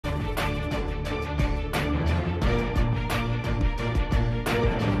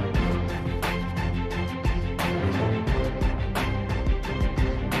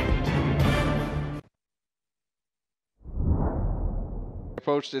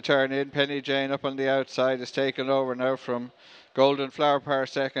approach the turn in. Penny Jane up on the outside is taken over now from Golden Flower Power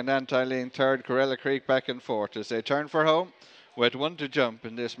second, Anti-Lean third, Corella Creek back and forth as they turn for home with one to jump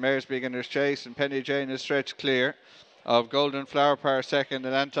in this Mare's Beginner's Chase, and Penny Jane is stretched clear of Golden Flower Power second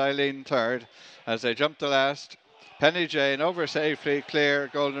and Anti-Lean third as they jump the last. Penny Jane over safely clear,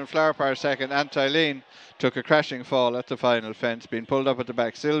 Golden Flower Power second, Anti-Lean took a crashing fall at the final fence, being pulled up at the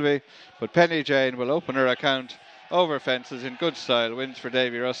back Sylvie, but Penny Jane will open her account over fences in good style, wins for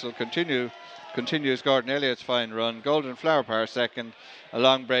Davy Russell, continues Gordon Elliott's fine run, Golden Flower Power second, a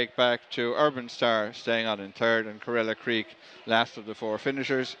long break back to Urban Star staying on in third, and Corella Creek last of the four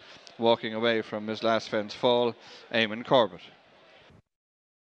finishers, walking away from his last fence fall, Eamon Corbett.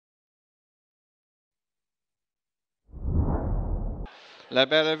 La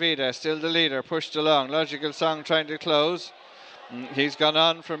Bella Vida still the leader, pushed along. Logical Song trying to close. He's gone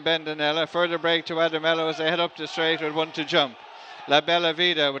on from Bendanella. Further break to Adamello as they head up the straight with one to jump. La Bella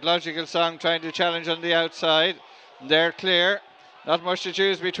Vida with Logical Song trying to challenge on the outside. They're clear. Not much to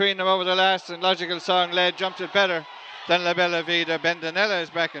choose between them over the last, and Logical Song led, jumped it better than La Bella Vida. Bendanella is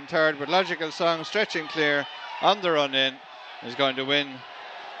back in third, but Logical Song stretching clear on the run in is going to win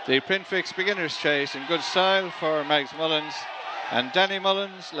the Printfix Beginner's Chase in good style for Mags Mullins. And Danny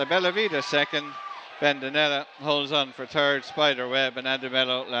Mullins, La Bella Vida second, Bendanella holds on for third, Spiderweb and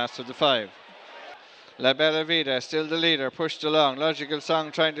Adamello last of the five. La Bella Vida still the leader, pushed along. Logical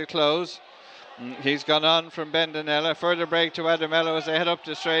Song trying to close. He's gone on from Bendanella. Further break to Adamello as they head up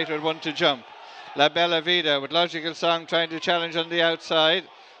the straight with one to jump. La Bella Vida with Logical Song trying to challenge on the outside.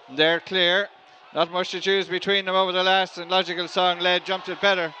 They're clear. Not much to choose between them over the last, and Logical Song led, jumped it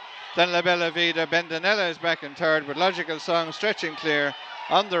better than La Bella Vida. Bendanella is back in third, but Logical Song stretching clear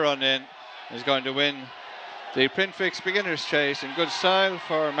on the run in is going to win the Printfix Beginner's Chase in good style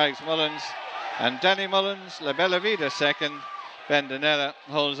for Mags Mullins. And Danny Mullins, La Bella Vida second, Bendanella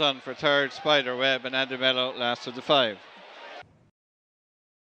holds on for third, Spiderweb and Adamello last of the five.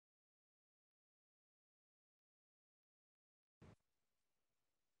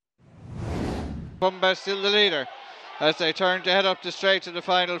 Pumba still the leader as they turn to head up the straight to the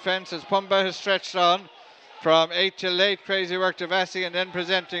final fence, as Pumba has stretched on from 8 till late. Crazy Work to Vassie and then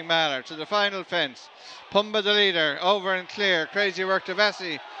Presenting Manor to the final fence. Pumba the leader, over and clear. Crazy Work to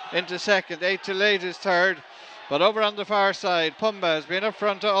Vassie into second. 8 till late is third, but over on the far side, Pumba has been up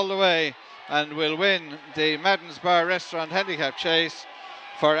front all the way and will win the Madden's Bar Restaurant Handicap Chase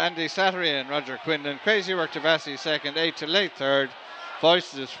for Andy Slattery and Roger Quinlan. Crazy Work to Vassie second. 8 till late third.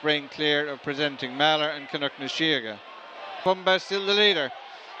 Voices of Spring clear of Presenting Maller and Canuck Nishiaga. Pumba still the leader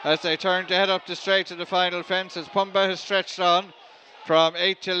as they turn to head up the straight to the final fence, as Pumba has stretched on from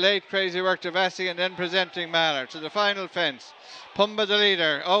 8 till late. Crazy Work to Vassie and then Presenting Maller to the final fence. Pumba the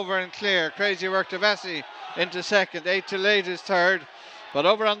leader, over and clear. Crazy Work to Vassie into second. 8 till late is third, but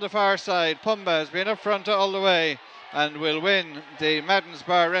over on the far side, Pumba has been up front all the way and will win the Madden's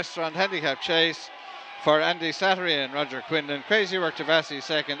Bar Restaurant Handicap Chase for Andy Slattery and Roger Quinlan. Crazy Work to Vassie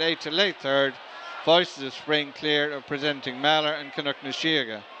second. 8 till late third. Voices of Spring clear of Presenting Maller and Canuck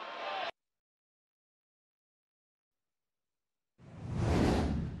Nishiaga.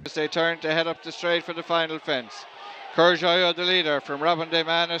 As they turn to head up the straight for the final fence. Curjoyo the leader from Robin De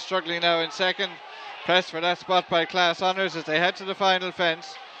Mana, struggling now in second. Pressed for that spot by Class Honours as they head to the final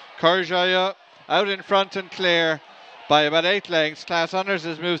fence. Curjoyo out in front and clear by about 8 lengths. Class Honours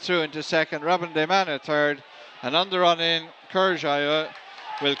has moved through into second. Robin De Mana third. And on the run in, Curjoyo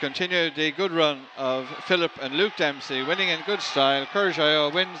will continue the good run of Philip and Luke Dempsey, winning in good style.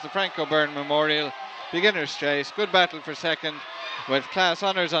 Curjoyo wins the Frank O'Byrne Memorial Beginner's Chase. Good battle for second, with Class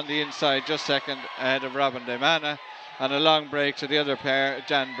Honours on the inside, just second ahead of Robin De Mana, and a long break to the other pair,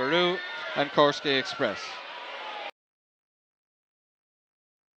 Jan Baru and Korsky Express.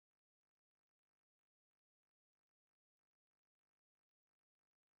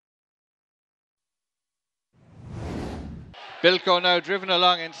 Bilko now driven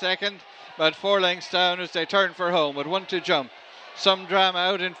along in second, about 4 lengths down as they turn for home with one to jump. Some Drama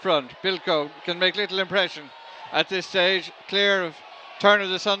out in front. Bilko can make little impression at this stage, clear of Turn of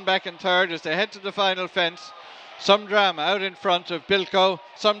the Sun back in third as they head to the final fence. Some Drama out in front of Bilko.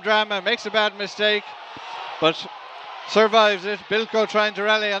 Some Drama makes a bad mistake but survives it. Bilko trying to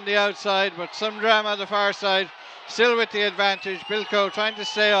rally on the outside, but Some Drama on the far side still with the advantage. Bilko trying to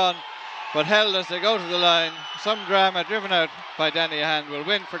stay on, but held as they go to the line. Some Drama, driven out by Danny Hand, will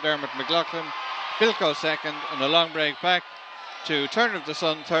win for Dermot McLaughlin. Bilko second, and a long break back to Turn of the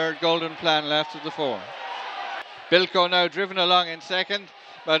Sun third. Golden Plan last of the four. Bilko now driven along in second,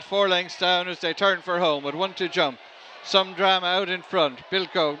 about 4 lengths down as they turn for home with one to jump. Some Drama out in front.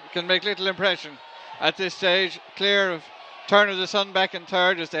 Bilko can make little impression at this stage, clear of Turn of the Sun back in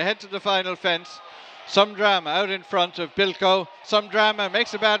third as they head to the final fence. Some Drama out in front of Bilko. Some Drama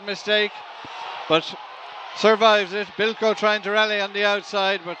makes a bad mistake, but survives it. Bilko trying to rally on the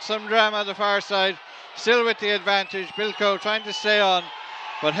outside, but Some Drama on the far side, still with the advantage. Bilko trying to stay on,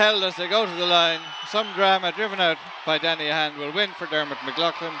 but held as they go to the line. Some Drama, driven out by Danny Hand, will win for Dermot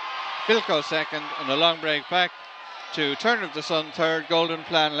McLaughlin. Bilko second, and a long break back to Turn of the Sun third. Golden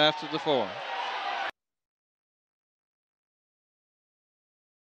Plan left of the four.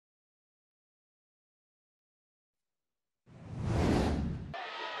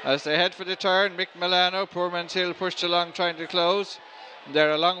 As they head for the turn, Mick Milano, Poorman's Hill pushed along trying to close.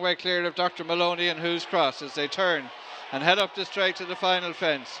 They're a long way clear of Dr. Maloney and Who's Cross as they turn and head up the straight to the final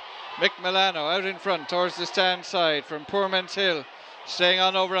fence. Mick Milano out in front towards the stand side from Poorman's Hill, staying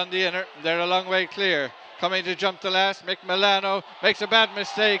on over on the inner. They're a long way clear. Coming to jump the last, Mick Milano makes a bad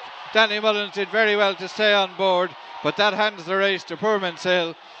mistake. Danny Mullins did very well to stay on board, but that hands the race to Poorman's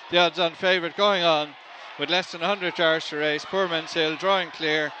Hill, the odds-on favourite going on. With less than 100 yards to race, Poorman's Hill drawing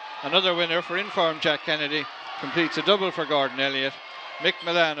clear. Another winner for informed Jack Kennedy. Completes a double for Gordon Elliott. Mick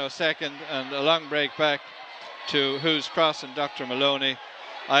Milano second, and a long break back to Who's Cross and Dr. Maloney.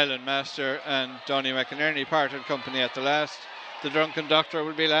 Island Master and Donny McInerney parted company at the last. The Drunken Doctor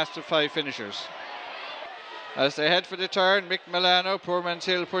will be last of 5 finishers. As they head for the turn, Mick Milano, Poorman's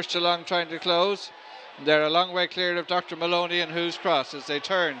Hill pushed along trying to close. They're a long way clear of Dr. Maloney and Who's Cross as they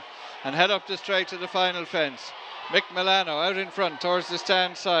turn and head up the straight to the final fence. Mick Milano out in front towards the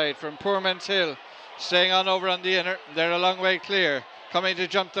stand side from Poorman's Hill, staying on over on the inner. They're a long way clear. Coming to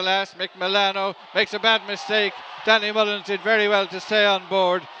jump the last, Mick Milano makes a bad mistake. Danny Mullins did very well to stay on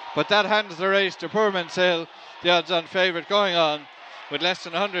board, but that hands the race to Poorman's Hill, the odds-on favourite going on. With less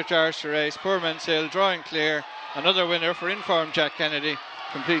than 100 yards to race, Poorman's Hill drawing clear. Another winner for informed Jack Kennedy.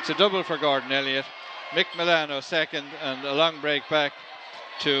 Completes a double for Gordon Elliott. Mick Milano second, and a long break back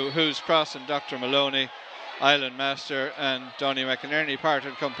to Who's Cross and Dr. Maloney. Island Master and Donny McInerney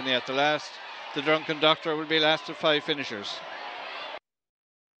parted company at the last. The Drunken Doctor will be last of 5 finishers.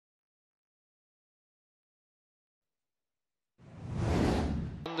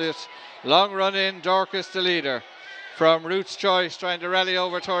 On this long run in, Dorcas the leader from Roots Choice, trying to rally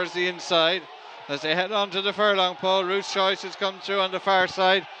over towards the inside. As they head on to the furlong pole, Roots Choice has come through on the far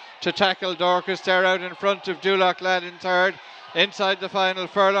side to tackle Dorcas. They're out in front of Duloc Lad in third. Inside the final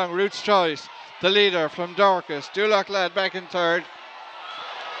furlong, Roots Choice, the leader from Dorcas. Duloc Lad back in third.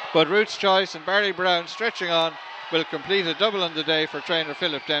 But Roots Choice and Barry Brown stretching on will complete a double on the day for trainer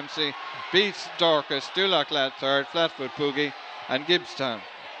Philip Dempsey. Beats Dorcas, Duloc Lad third, Flatfoot Poogie and Gibbstown.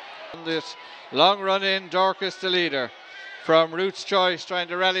 On this long run in, Dorcas the leader from Roots Choice, trying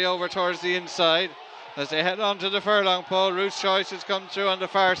to rally over towards the inside. As they head on to the furlong pole, Roots Choice has come through on the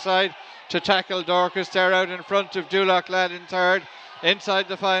far side to tackle Dorcas. They're out in front of Duloc Lad in third. Inside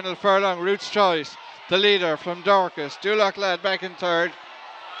the final furlong, Roots Choice, the leader from Dorcas. Duloc Lad back in third.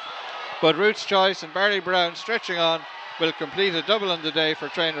 But Roots Choice and Barry Brown stretching on will complete a double on the day for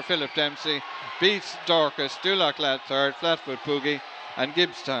trainer Philip Dempsey. Beats Dorcas, Duloc Lad third, Flatfoot Poogie and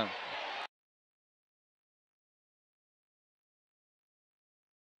Gibbstown.